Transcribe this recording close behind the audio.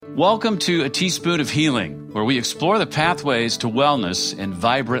Welcome to A Teaspoon of Healing, where we explore the pathways to wellness and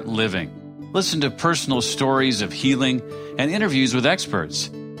vibrant living. Listen to personal stories of healing and interviews with experts.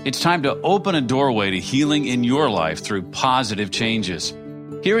 It's time to open a doorway to healing in your life through positive changes.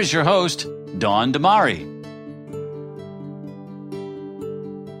 Here is your host, Dawn Damari.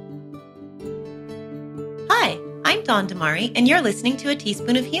 Hi, I'm Dawn Damari, and you're listening to A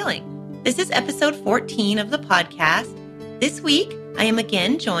Teaspoon of Healing. This is episode 14 of the podcast. This week, I am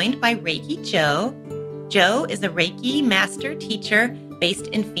again joined by Reiki Joe. Joe is a Reiki master teacher based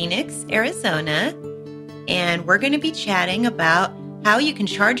in Phoenix, Arizona, and we're going to be chatting about how you can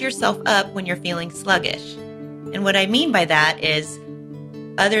charge yourself up when you're feeling sluggish. And what I mean by that is,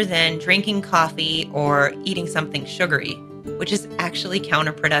 other than drinking coffee or eating something sugary, which is actually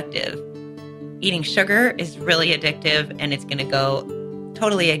counterproductive. Eating sugar is really addictive, and it's going to go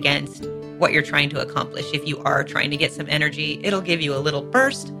totally against what you're trying to accomplish. If you are trying to get some energy, it'll give you a little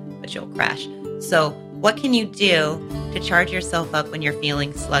burst, but you'll crash. So what can you do to charge yourself up when you're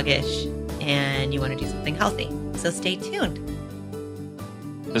feeling sluggish and you want to do something healthy? So stay tuned.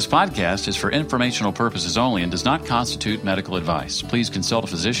 This podcast is for informational purposes only and does not constitute medical advice. Please consult a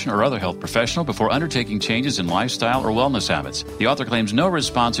physician or other health professional before undertaking changes in lifestyle or wellness habits. The author claims no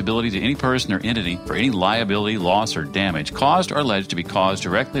responsibility to any person or entity for any liability, loss, or damage caused or alleged to be caused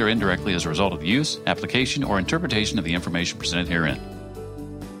directly or indirectly as a result of use, application, or interpretation of the information presented herein.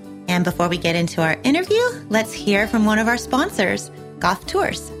 And before we get into our interview, let's hear from one of our sponsors, Goff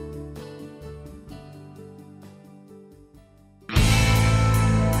Tours.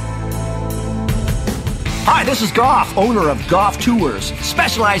 Hi, this is Goff, owner of Goff Tours,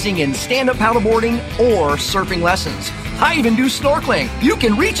 specializing in stand-up paddleboarding or surfing lessons. I even do snorkeling. You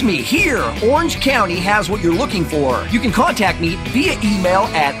can reach me here. Orange County has what you're looking for. You can contact me via email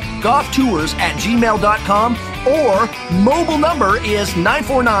at gofftours@gmail.com or mobile number is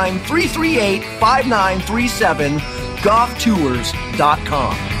 949-338-5937,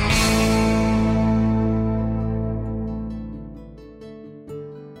 gofftours.com.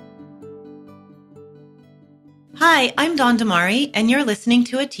 Hi, I'm Dawn Damari, and you're listening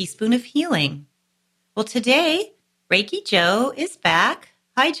to A Teaspoon of Healing. Well, today, Reiki Joe is back.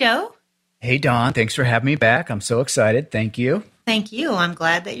 Hi, Joe. Hey, Dawn. Thanks for having me back. I'm so excited. Thank you. Thank you. I'm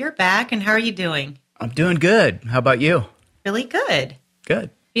glad that you're back. And how are you doing? I'm doing good. How about you? Really good.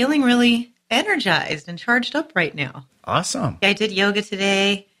 Good. Feeling really energized and charged up right now. Awesome. I did yoga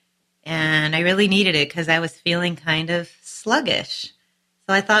today, and I really needed it because I was feeling kind of sluggish.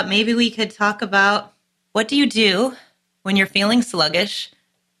 So I thought maybe we could talk about, what do you do when you're feeling sluggish,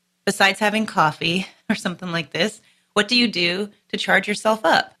 besides having coffee or something like this? What do you do to charge yourself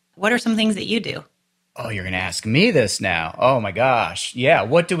up? What are some things that you do? Oh, you're going to ask me this now. Oh, my gosh. Yeah,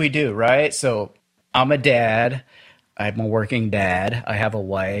 what do we do, right? So I'm a dad. I'm a working dad. I have a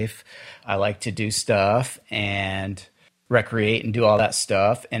wife. I like to do stuff and recreate and do all that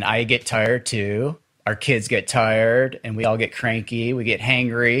stuff. And I get tired, too. Our kids get tired, and we all get cranky. We get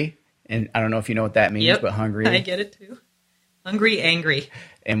hangry. And I don't know if you know what that means, but hungry. I get it too. Hungry, angry.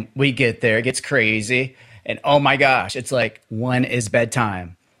 And we get there, it gets crazy. And oh my gosh, it's like, when is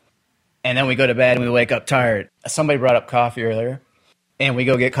bedtime? And then we go to bed and we wake up tired. Somebody brought up coffee earlier. And we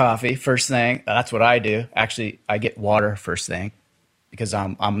go get coffee first thing. That's what I do. Actually, I get water first thing. Because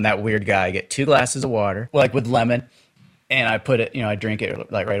I'm that weird guy. I get 2 glasses of water, like with lemon. And I put it, I drink it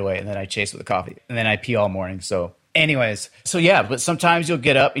like right away. And then I chase it with coffee. And then I pee all morning, so... Anyways, so yeah, but sometimes you'll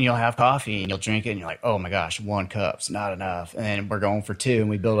get up and you'll have coffee and you'll drink it and you're like, oh my gosh, 1 cup's not enough. And then we're going for 2 and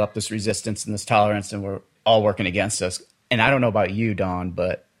we build up this resistance and this tolerance and we're all working against us. And I don't know about you, Dawn,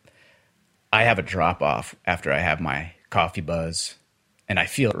 but I have a drop off after I have my coffee buzz and I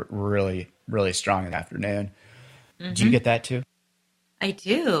feel really, really strong in the afternoon. Mm-hmm. Do you get that too? I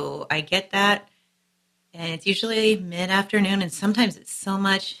do. I get that. And it's usually mid-afternoon and sometimes it's so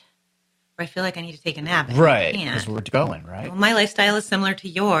much I feel like I need to take a nap. Right, because we're going, right? Well, my lifestyle is similar to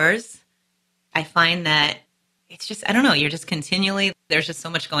yours. I find that it's just, I don't know, you're just continually, there's just so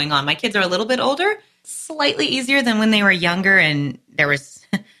much going on. My kids are a little bit older, slightly easier than when they were younger, and there was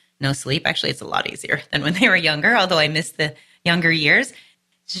no sleep. Actually, it's a lot easier than when they were younger, although I miss the younger years.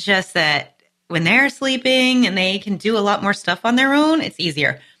 It's just that when they're sleeping and they can do a lot more stuff on their own, it's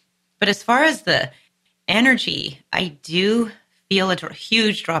easier. But as far as the energy, I do feel a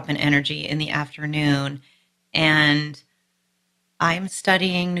huge drop in energy in the afternoon. And I'm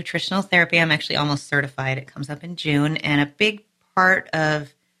studying nutritional therapy. I'm actually almost certified. It comes up in June. And a big part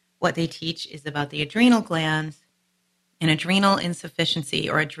of what they teach is about the adrenal glands and adrenal insufficiency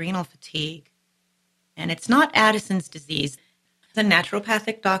or adrenal fatigue. And it's not Addison's disease. As a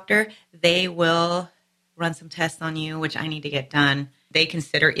naturopathic doctor, they will run some tests on you, which I need to get done. They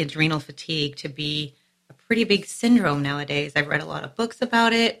consider adrenal fatigue to be a pretty big syndrome nowadays. I've read a lot of books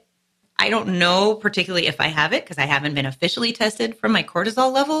about it. I don't know particularly if I have it because I haven't been officially tested for my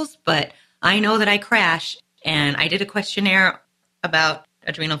cortisol levels, but I know that I crash. And I did a questionnaire about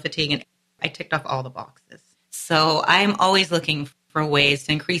adrenal fatigue and I ticked off all the boxes. So I'm always looking for ways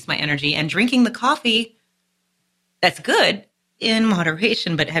to increase my energy, and drinking the coffee, that's good in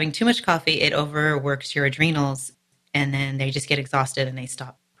moderation, but having too much coffee, it overworks your adrenals and then they just get exhausted and they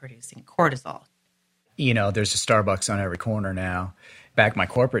stop producing cortisol. You know, there's a Starbucks on every corner now. Back in my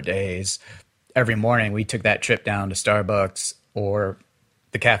corporate days, every morning we took that trip down to Starbucks or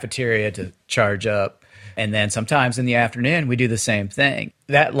the cafeteria to charge up. And then sometimes in the afternoon, we do the same thing.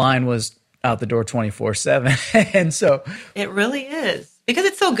 That line was out the door 24/7. And so it really is, because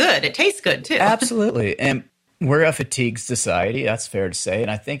it's so good. It tastes good too. Absolutely. And we're a fatigue society. That's fair to say.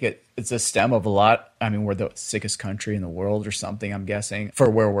 And I think it's a stem of a lot. I mean, we're the sickest country in the world or something, I'm guessing, for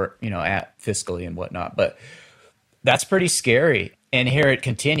where we're, at fiscally and whatnot. But that's pretty scary. And here it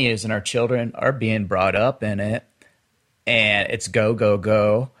continues, and our children are being brought up in it. And it's go, go,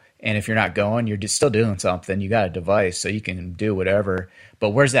 go. And if you're not going, you're just still doing something. You got a device, so you can do whatever. But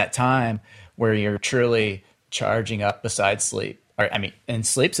where's that time where you're truly charging up besides sleep? And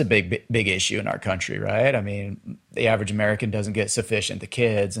sleep's a big issue in our country, right? I mean, the average American doesn't get sufficient. The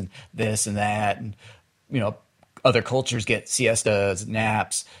kids and this and that, and other cultures get siestas,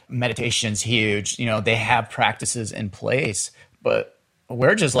 naps. Meditation's huge. They have practices in place, but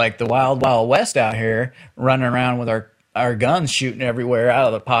we're just like the wild, wild west out here, running around with our guns shooting everywhere out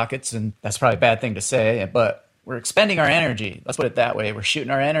of the pockets, and that's probably a bad thing to say, but we're expending our energy. Let's put it that way. We're shooting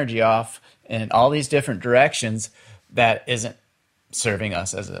our energy off in all these different directions that isn't serving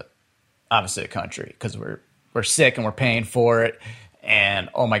us as obviously a country, because we're sick and we're paying for it, and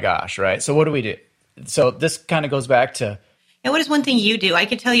oh my gosh, right? So what do we do? So this kind of goes back to, and what is one thing you do? I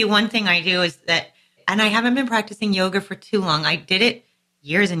could tell you one thing I do is that, and I haven't been practicing yoga for too long. I did it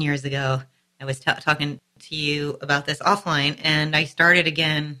years and years ago. I was talking to you about this offline, and I started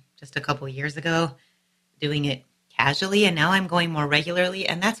again just a couple of years ago doing it casually, and now I'm going more regularly,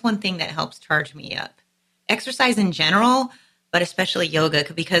 and that's one thing that helps charge me up. Exercise in general, but especially yoga,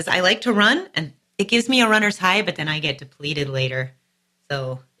 because I like to run, and it gives me a runner's high, but then I get depleted later.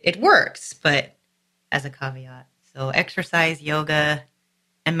 So it works, but as a caveat. So exercise, yoga,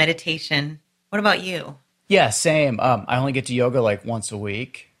 and meditation. What about you? Yeah, same. I only get to yoga like once a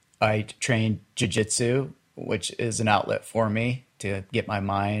week. I train jiu-jitsu, which is an outlet for me to get my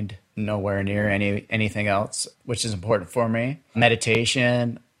mind nowhere near anything else, which is important for me.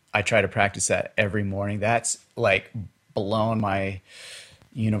 Meditation, I try to practice that every morning. That's like blown my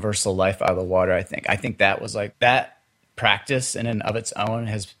universal life out of the water, I think. I think that was like, that practice in and of its own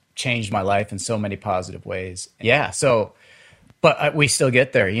has changed my life in so many positive ways. Yeah, so, but we still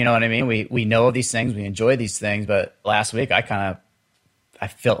get there, you know what I mean? We know these things, we enjoy these things, but last week I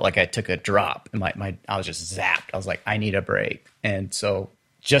felt like I took a drop and I was just zapped. I was like, I need a break. And so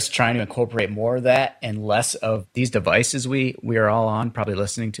just trying to incorporate more of that and less of these devices we are all on, probably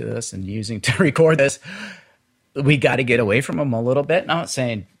listening to this and using to record this. We got to get away from them a little bit. I'm not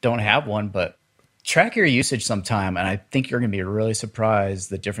saying don't have one, but track your usage sometime. And I think you're going to be really surprised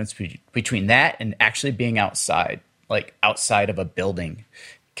the difference between that and actually being outside, like outside of a building,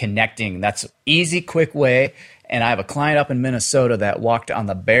 connecting. That's an easy, quick way. And I have a client up in Minnesota that walked on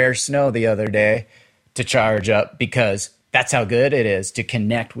the bare snow the other day to charge up, because that's how good it is to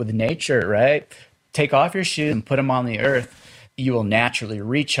connect with nature, right? Take off your shoes and put them on the earth. You will naturally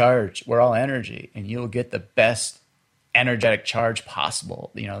recharge. We're all energy, and you'll get the best energetic charge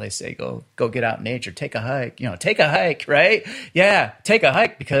possible. They say, go get out in nature, take a hike, take a hike, right? Yeah, take a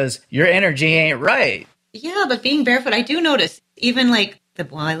hike because your energy ain't right. Yeah, but being barefoot, I do notice, even like,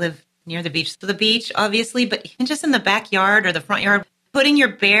 I live near the beach, so the beach, obviously, but even just in the backyard or the front yard, putting your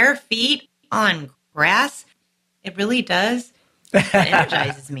bare feet on grass, it really does. It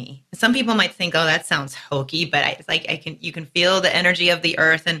energizes me. Some people might think, oh, that sounds hokey, but it's like you can feel the energy of the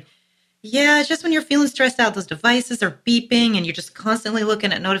earth. And yeah, it's just when you're feeling stressed out, those devices are beeping and you're just constantly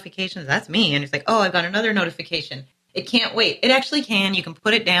looking at notifications. That's me. And it's like, oh, I've got another notification. It can't wait. It actually can. You can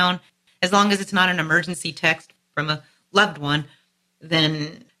put it down as long as it's not an emergency text from a loved one.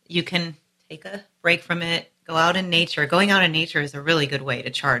 Then you can take a break from it, go out in nature. Going out in nature is a really good way to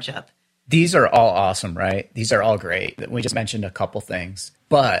charge up. These are all awesome, right? These are all great. We just mentioned a couple things,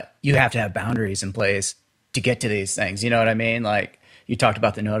 but you have to have boundaries in place to get to these things. You know what I mean? Like you talked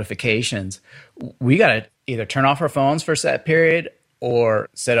about the notifications. We got to either turn off our phones for a set period or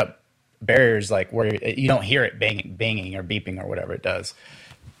set up barriers like where you don't hear it banging or beeping or whatever it does.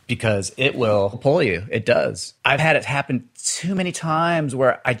 because it will pull you. It does. I've had it happen too many times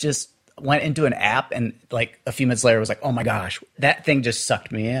where I just went into an app and like a few minutes later was like, oh my gosh, that thing just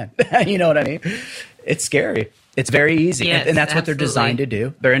sucked me in. You know what I mean? It's scary. It's very easy. Yes, and that's absolutely. what they're designed to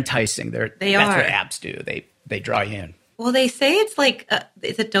do. They're enticing. That's what apps do. They draw you in. Well, they say it's like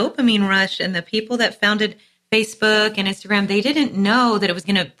it's a dopamine rush, and the people that founded Facebook and Instagram, they didn't know that it was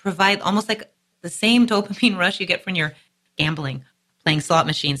going to provide almost like the same dopamine rush you get when you're gambling, playing slot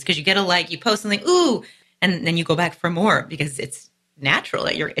machines, because you get a like, you post something, ooh, and then you go back for more because it's natural.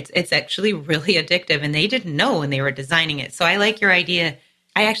 It's actually really addictive, and they didn't know when they were designing it. So I like your idea.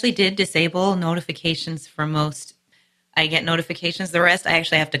 I actually did disable notifications for most. I get notifications. The rest, I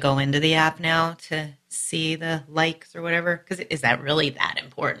actually have to go into the app now to see the likes or whatever. Because is that really that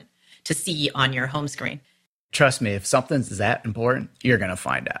important to see on your home screen? Trust me, if something's that important, you're going to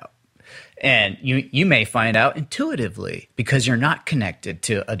find out. And you may find out intuitively because you're not connected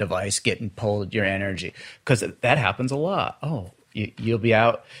to a device getting pulled your energy. Because that happens a lot. Oh, you'll be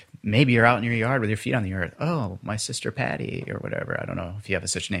out. Maybe you're out in your yard with your feet on the earth. Oh, my sister Patty or whatever. I don't know if you have a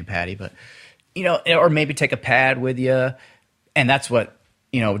such name Patty, but or maybe take a pad with you. And that's what,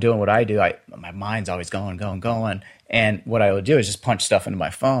 doing what I do. My mind's always going. And what I would do is just punch stuff into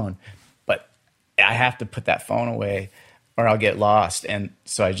my phone. But I have to put that phone away or I'll get lost. And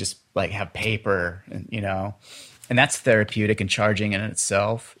so I just like have paper and that's therapeutic and charging in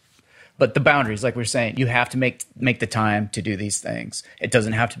itself. But the boundaries, like we're saying, you have to make the time to do these things. It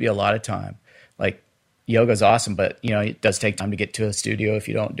doesn't have to be a lot of time. Like yoga's awesome, but it does take time to get to a studio if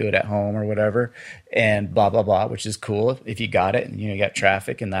you don't do it at home or whatever, and blah blah blah, which is cool if you got it and you got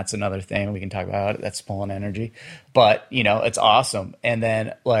traffic, and that's another thing we can talk about. That's pulling energy, but it's awesome. And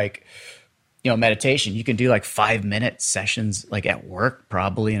then like meditation, you can do like 5-minute sessions like at work,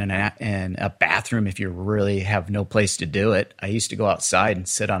 probably in a bathroom if you really have no place to do it. I used to go outside and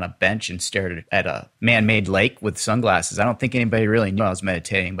sit on a bench and stare at a man-made lake with sunglasses. I don't think anybody really knew I was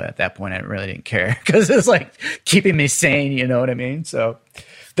meditating, but at that point I really didn't care because it was like keeping me sane, you know what I mean? So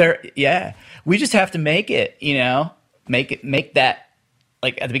we just have to make it, make that,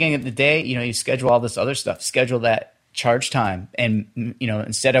 like at the beginning of the day, you schedule all this other stuff, schedule that charge time, and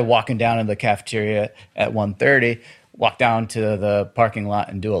instead of walking down to the cafeteria at 1:30, walk down to the parking lot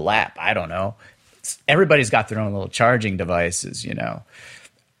and do a lap. I don't know. Everybody's got their own little charging devices,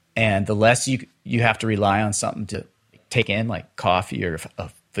 and the less you have to rely on something to take in, like coffee or a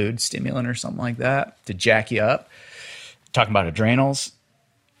food stimulant or something like that to jack you up. Talking about adrenals,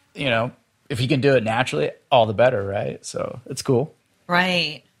 if you can do it naturally, all the better, right? So it's cool.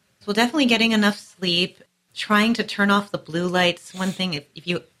 Right. Well, definitely getting enough sleep. Trying to turn off the blue lights. One thing,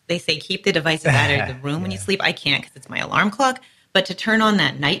 they say keep the devices out of the room when you sleep. I can't because it's my alarm clock. But to turn on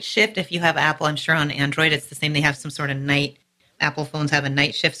that night shift, if you have Apple, I'm sure on Android it's the same. They have some sort of Apple phones have a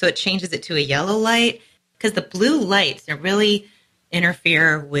night shift, so it changes it to a yellow light because the blue lights really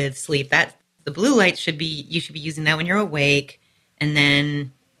interfere with sleep. The blue light you should be using that when you're awake, and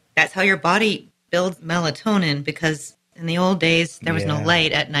then that's how your body builds melatonin because in the old days, there was no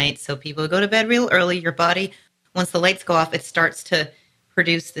light at night, so people would go to bed real early. Your body, once the lights go off, it starts to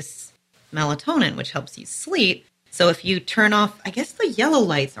produce this melatonin, which helps you sleep. So if you turn off, I guess the yellow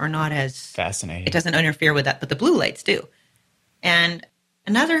lights are not as fascinating. It doesn't interfere with that, but the blue lights do. And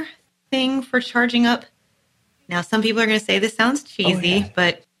another thing for charging up, now some people are going to say this sounds cheesy,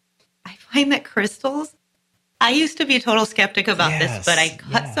 but I find that crystals, I used to be a total skeptic about this, but I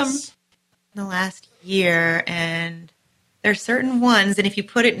cut some in the last year, and there's certain ones, and if you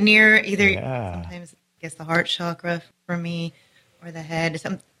put it near either, sometimes I guess the heart chakra for me, or the head, so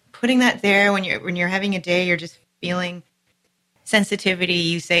I'm putting that there when you're having a day, you're just feeling sensitivity.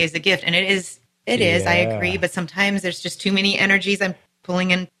 You say is a gift, and it is. I agree, but sometimes there's just too many energies. I'm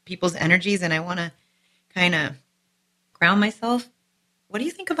pulling in people's energies, and I want to kind of ground myself. What do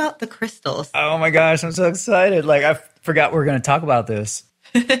you think about the crystals? Oh my gosh, I'm so excited! Like I forgot we were going to talk about this.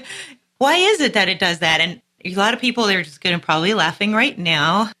 Why is it that it does that? And a lot of people, they're just going to probably laughing right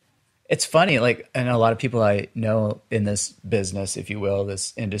now. It's funny, and a lot of people I know in this business, if you will,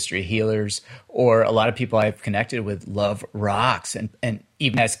 this industry, healers, or a lot of people I've connected with love rocks. And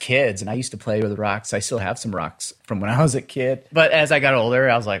even as kids, and I used to play with rocks. I still have some rocks from when I was a kid. But as I got older,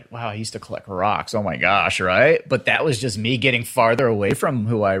 I was like, wow, I used to collect rocks. Oh my gosh, right? But that was just me getting farther away from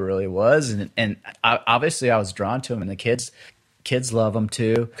who I really was. And obviously I was drawn to them, and the kids love them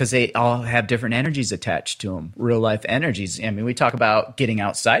too because they all have different energies attached to them, real life energies. I mean, we talk about getting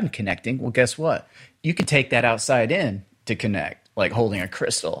outside and connecting. Well, guess what? You can take that outside in to connect, like holding a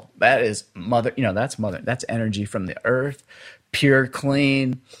crystal. That is that's energy from the earth, pure,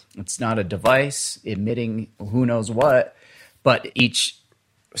 clean. It's not a device emitting who knows what, but each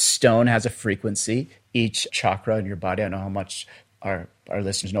stone has a frequency. Each chakra in your body, I don't know how much our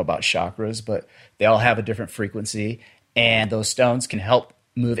listeners know about chakras, but they all have a different frequency. And those stones can help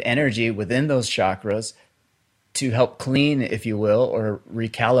move energy within those chakras to help clean, if you will, or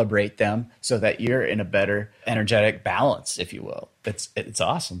recalibrate them so that you're in a better energetic balance, if you will. It's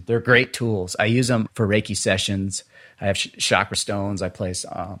awesome. They're great tools. I use them for Reiki sessions. I have chakra stones I place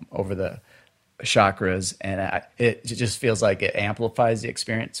over the chakras, and it just feels like it amplifies the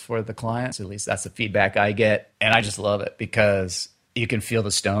experience for the clients. At least that's the feedback I get. And I just love it because you can feel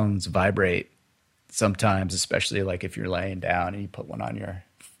the stones vibrate sometimes, especially like if you're laying down and you put one on your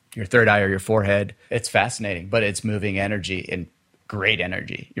third eye or your forehead. It's fascinating, but it's moving energy and great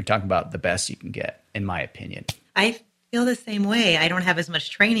energy. You're talking about the best you can get, in my opinion. I feel the same way. I don't have as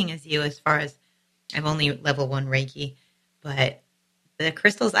much training as you as far as I'm only level 1 Reiki, but the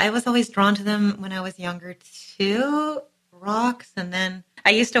crystals, I was always drawn to them when I was younger too, rocks. And then I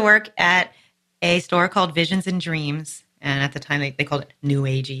used to work at a store called Visions and Dreams. And at the time they called it New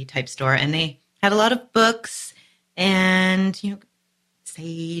Agey type store. And they had a lot of books and,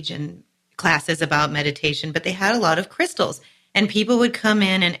 sage and classes about meditation, but they had a lot of crystals. And people would come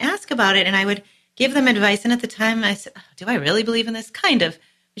in and ask about it, and I would give them advice. And at the time I said, do I really believe in this? Kind of.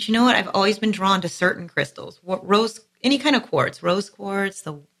 But you know what? I've always been drawn to certain crystals. Any kind of quartz, rose quartz,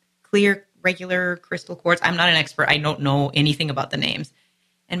 the clear, regular crystal quartz. I'm not an expert. I don't know anything about the names.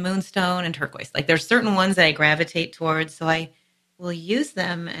 And moonstone and turquoise. Like there's certain ones that I gravitate towards, so I will use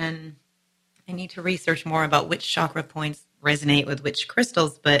them. And I need to research more about which chakra points resonate with which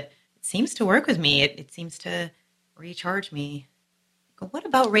crystals, but it seems to work with me. It seems to recharge me. But what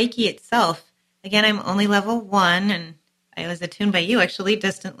about Reiki itself? Again, I'm only level 1, and I was attuned by you actually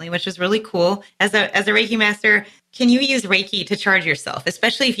distantly, which is really cool. As a Reiki master, can you use Reiki to charge yourself?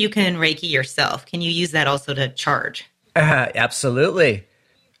 Especially if you can Reiki yourself. Can you use that also to charge? Absolutely.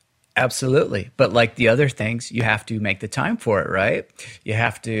 Absolutely. But like the other things, you have to make the time for it, right? You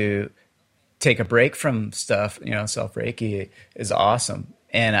have to take a break from stuff. Self-Reiki is awesome.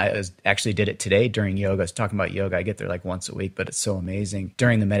 And I actually did it today during yoga. I was talking about yoga. I get there like once a week, but it's so amazing.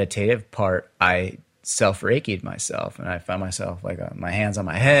 During the meditative part, I self-Reiki'd myself, and I found myself like my hands on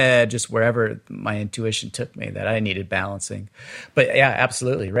my head, just wherever my intuition took me that I needed balancing. But yeah,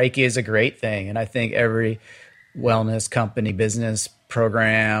 absolutely. Reiki is a great thing. And I think every wellness company, business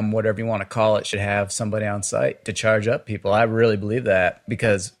program, whatever you want to call it, should have somebody on site to charge up people. I really believe that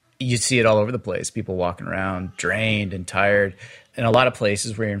because you see it all over the place. People walking around drained and tired. In a lot of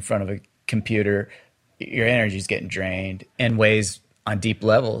places where you're in front of a computer, your energy is getting drained in ways on deep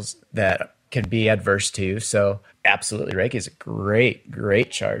levels that can be adverse to you. So absolutely, Reiki is a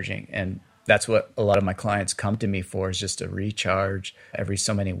great charging. And that's what a lot of my clients come to me for, is just to recharge every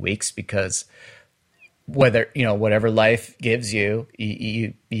so many weeks, because whatever life gives you,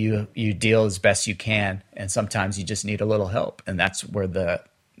 you deal as best you can. And sometimes you just need a little help. And that's where the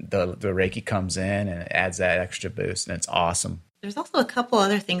Reiki comes in and it adds that extra boost, and it's awesome. There's also a couple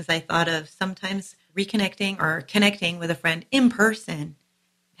other things I thought of. Sometimes reconnecting or connecting with a friend in person,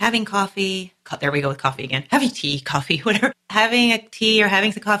 having coffee. There we go with coffee again. Having tea, coffee, whatever. Having a tea or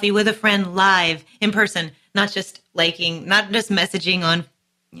having some coffee with a friend live in person, not just messaging on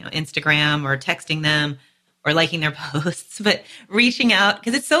Instagram or texting them or liking their posts, but reaching out,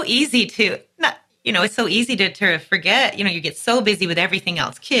 because it's so easy to it's so easy to forget. You get so busy with everything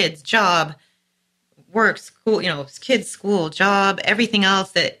else, kids, job, work, school, kids, school, job, everything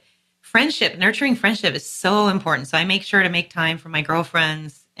else, that nurturing friendship is so important. So I make sure to make time for my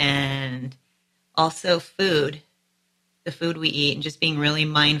girlfriends, and also the food we eat, and just being really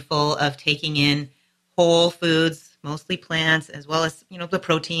mindful of taking in whole foods, mostly plants, as well as, the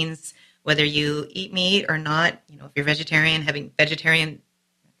proteins, whether you eat meat or not. If you're vegetarian, having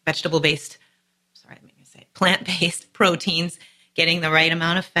plant-based proteins, getting the right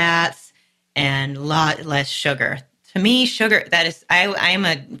amount of fats and a lot less sugar. To me, sugar, I am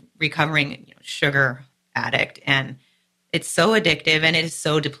a recovering sugar addict, and it's so addictive and it is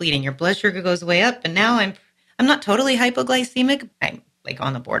so depleting. Your blood sugar goes way up, and now I'm not totally hypoglycemic. I'm like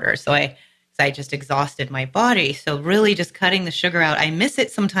on the border. So I just exhausted my body. So really just cutting the sugar out. I miss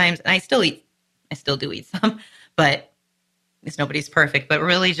it sometimes, and I still do eat some, but nobody's perfect. But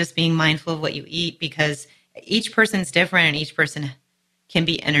really just being mindful of what you eat, because each person's different and each person can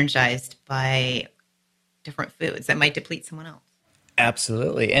be energized by different foods that might deplete someone else.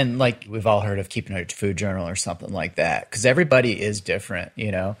 Absolutely. And like we've all heard of keeping a food journal or something like that, because everybody is different,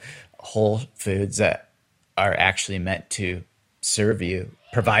 whole foods that are actually meant to serve you,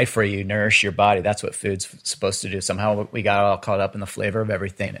 provide for you, nourish your body. That's what food's supposed to do. Somehow we got all caught up in the flavor of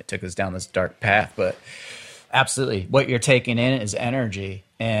everything. It took us down this dark path. But Absolutely. What you're taking in is energy,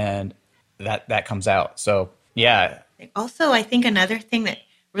 and that comes out. So, yeah. Also, I think another thing that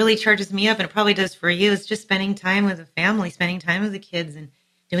really charges me up, and it probably does for you, is just spending time with the family, spending time with the kids, and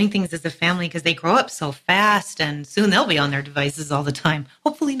doing things as a family, because they grow up so fast, and soon they'll be on their devices all the time.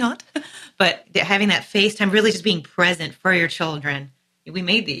 Hopefully not. But having that FaceTime, really just being present for your children. We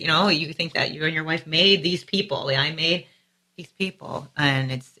made you think that you and your wife made these people. I made these people,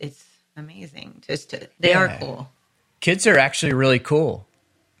 and it's amazing. They are cool. Kids are actually really cool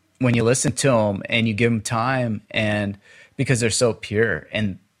when you listen to them and you give them time, and because they're so pure.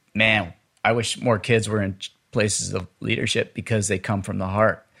 And man, I wish more kids were in places of leadership, because they come from the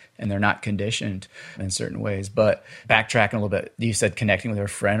heart and they're not conditioned in certain ways. But backtracking a little bit, you said connecting with your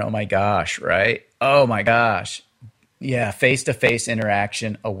friend. Oh my gosh, right? Oh my gosh. Yeah, face-to-face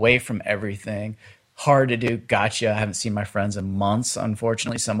interaction, away from everything. Hard to do. Gotcha. I haven't seen my friends in months,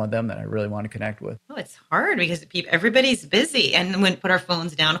 unfortunately, some of them that I really want to connect with. Oh, it's hard because everybody's busy. And when we put our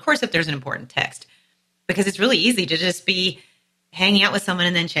phones down, of course, if there's an important text, because it's really easy to just be hanging out with someone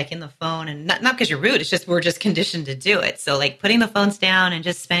and then checking the phone. And not because you're rude, it's just we're just conditioned to do it. So like putting the phones down and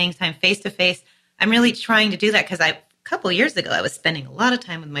just spending time face-to-face, I'm really trying to do that, because a couple of years ago, I was spending a lot of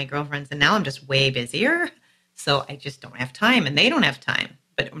time with my girlfriends, and now I'm just way busier. So I just don't have time, and they don't have time.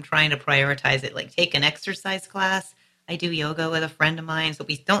 But I'm trying to prioritize it, like take an exercise class. I do yoga with a friend of mine, so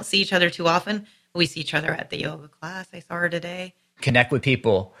we don't see each other too often, but we see each other at the yoga class. I saw her today. Connect with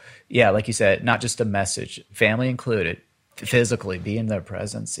people. Yeah, like you said, not just a message, family included, physically be in their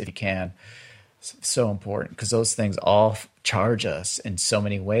presence if you can. So important, because those things all charge us in so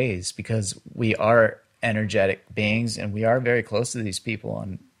many ways, because we are energetic beings and we are very close to these people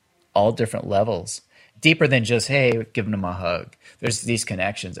on all different levels. Deeper than just, hey, giving them a hug. There's these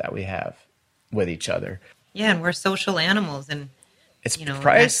connections that we have with each other. Yeah, and we're social animals, and it's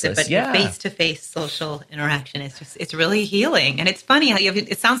priceless. But face-to-face social interaction is it's really healing. And it's funny how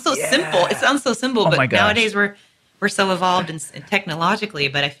it sounds so simple. It sounds so simple, but nowadays we're so evolved and technologically.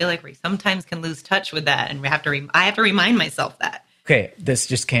 But I feel like we sometimes can lose touch with that, and I have to remind myself that. Okay, this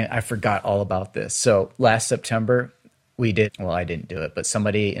just came. I forgot all about this. So last September, I didn't do it, but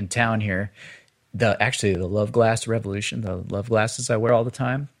somebody in town here. The love glass revolution, the love glasses I wear all the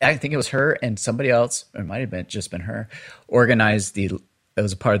time. I think it was her and somebody else, or it might have just been her, organized it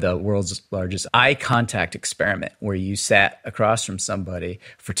was a part of the world's largest eye contact experiment, where you sat across from somebody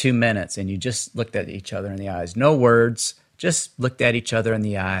for 2 minutes and you just looked at each other in the eyes. No words, just looked at each other in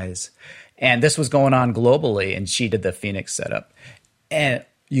the eyes. And this was going on globally, and she did the Phoenix setup. And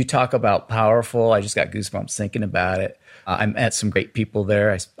you talk about powerful. I just got goosebumps thinking about it. I met some great people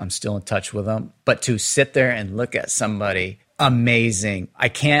there. I'm still in touch with them. But to sit there and look at somebody, amazing. I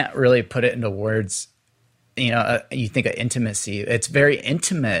can't really put it into words. You think of intimacy. It's very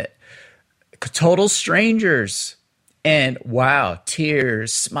intimate. Total strangers. And wow,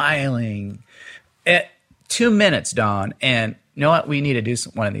 tears, smiling. 2 minutes, Dawn. And you know what? We need to do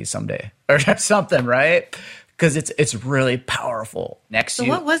one of these someday or something, right? Because it's really powerful. So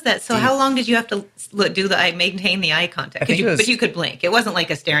what was that? So how long did you have to maintain the eye contact? But you could blink. It wasn't like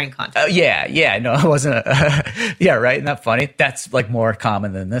a staring contest. Yeah. No, it wasn't. Yeah, right. Isn't that funny? That's like more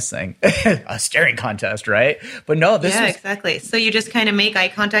common than this thing, a staring contest, right? But no, exactly. So you just kind of make eye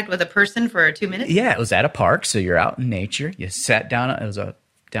contact with a person for 2 minutes? Yeah, it was at a park. So you're out in nature. You sat down. It was a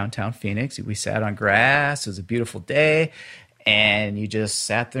downtown Phoenix. We sat on grass. It was a beautiful day. And you just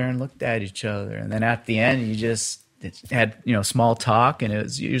sat there and looked at each other. And then at the end, you just had, small talk. And it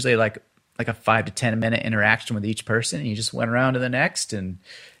was usually like a 5 to 10 minute interaction with each person. And you just went around to the next. And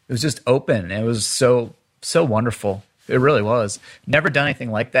it was just open. It was so, so wonderful. It really was. Never done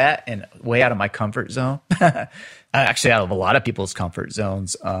anything like that, and way out of my comfort zone. Actually, out of a lot of people's comfort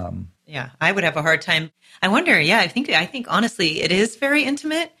zones. Yeah, I would have a hard time. I wonder, I think honestly, it is very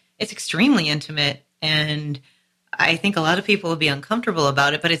intimate. It's extremely intimate. And I think a lot of people will be uncomfortable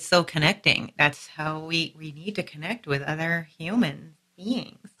about it, but it's so connecting. That's how we need to connect with other human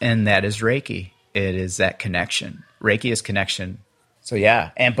beings. And that is Reiki. It is that connection. Reiki is connection. So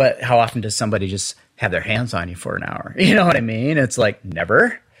yeah. But how often does somebody just have their hands on you for an hour? You know what I mean? It's like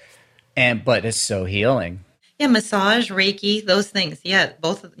never. But it's so healing. Yeah, massage, Reiki, those things. Yeah,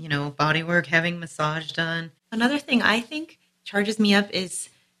 both, body work, having massage done. Another thing I think charges me up is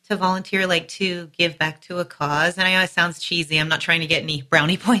to volunteer, like to give back to a cause. And I know it sounds cheesy. I'm not trying to get any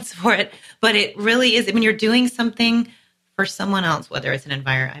brownie points for it, but it really is. When you're doing something for someone else, whether it's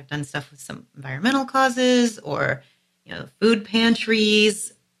I've done stuff with some environmental causes or, food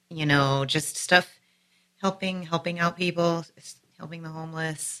pantries, just stuff, helping out people, helping the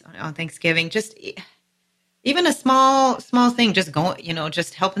homeless on Thanksgiving. Just Even a small thing, just going,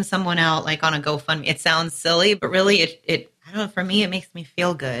 just helping someone out, like on a GoFundMe. It sounds silly, but really it I don't know, for me, it makes me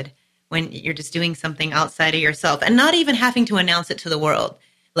feel good when you're just doing something outside of yourself and not even having to announce it to the world.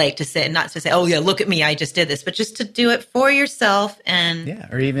 Like not to say, oh yeah, look at me, I just did this, but just to do it for yourself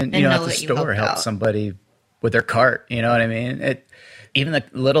or even, at the store, help somebody with their cart. You know what I mean? Even the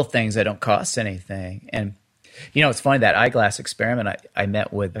little things that don't cost anything. And, it's funny, that eyeglass experiment, I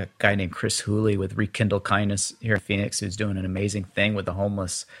met with a guy named Chris Hooley with Rekindle Kindness here in Phoenix, who's doing an amazing thing with the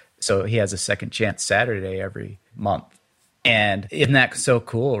homeless. So he has a Second Chance Saturday every month. And isn't that so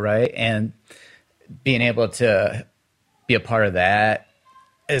cool, right? And being able to be a part of that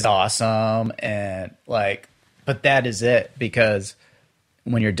is awesome. And but that is it, because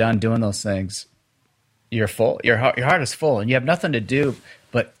when you're done doing those things, you're full. Your heart is full, and you have nothing to do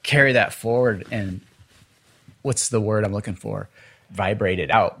but carry that forward. And what's the word I'm looking for? Vibrate it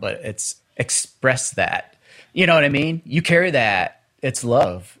out, but it's express that. You know what I mean? You carry that. It's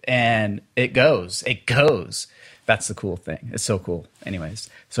love, and it goes. It goes. That's the cool thing. It's so cool. Anyways,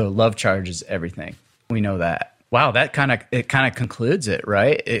 so love charges everything. We know that. Wow, that kind of concludes it,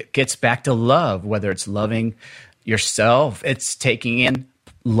 right? It gets back to love, whether it's loving yourself, it's taking in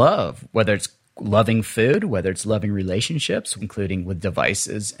love, whether it's loving food, whether it's loving relationships, including with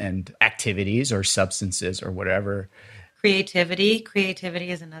devices and activities or substances or whatever. Creativity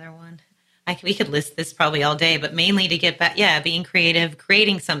is another one. We could list this probably all day, but mainly to get back, being creative,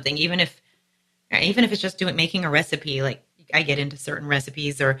 creating something, even if it's just making a recipe. Like I get into certain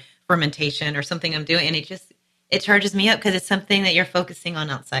recipes or fermentation or something I'm doing, and it charges me up because it's something that you're focusing on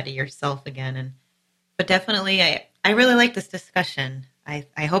outside of yourself again. But definitely, I really like this discussion.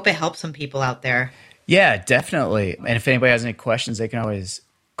 I hope it helps some people out there. Yeah, definitely. And if anybody has any questions, they can always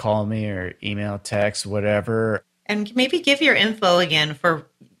call me or email, text, whatever. And maybe give your info again. For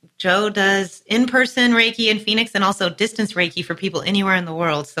Joe does in-person Reiki in Phoenix and also distance Reiki for people anywhere in the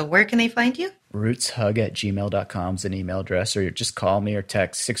world. So where can they find you? rootshug@gmail.com is an email address, or just call me or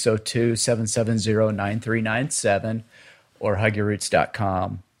text 602-770-9397 or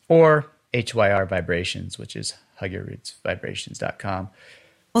hugyourroots.com or HYR Vibrations, which is hugyourrootsvibrations.com.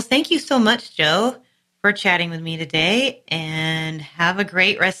 Well, thank you so much, Joe, for chatting with me today, and have a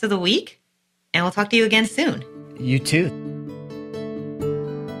great rest of the week. And we'll talk to you again soon. You too.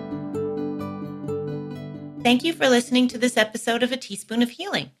 Thank you for listening to this episode of A Teaspoon of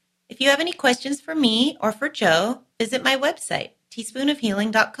Healing. If you have any questions for me or for Joe, visit my website,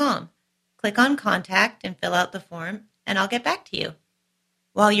 teaspoonofhealing.com. Click on Contact and fill out the form, and I'll get back to you.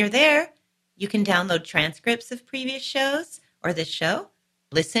 While you're there, you can download transcripts of previous shows or this show,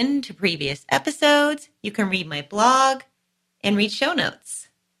 listen to previous episodes, you can read my blog, and read show notes.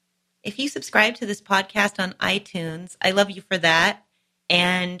 If you subscribe to this podcast on iTunes, I love you for that.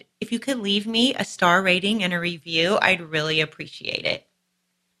 And if you could leave me a star rating and a review, I'd really appreciate it.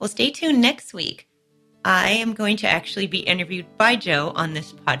 Well, stay tuned next week. I am going to actually be interviewed by Joe on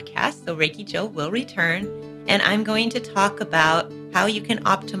this podcast, so Reiki Joe will return, and I'm going to talk about how you can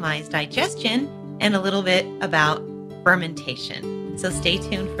optimize digestion and a little bit about fermentation. So stay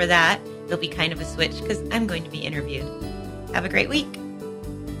tuned for that. There'll be kind of a switch because I'm going to be interviewed. Have a great week.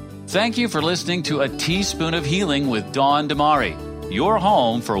 Thank you for listening to A Teaspoon of Healing with Dawn Damari, your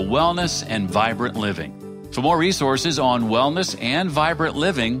home for wellness and vibrant living. For more resources on wellness and vibrant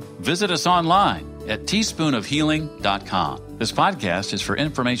living, visit us online at teaspoonofhealing.com. This podcast is for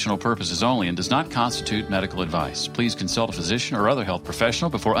informational purposes only and does not constitute medical advice. Please consult a physician or other health professional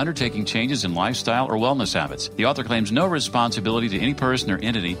before undertaking changes in lifestyle or wellness habits. The author claims no responsibility to any person or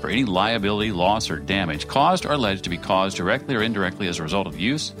entity for any liability, loss, or damage caused or alleged to be caused directly or indirectly as a result of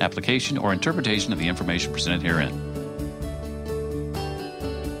use, application, or interpretation of the information presented herein.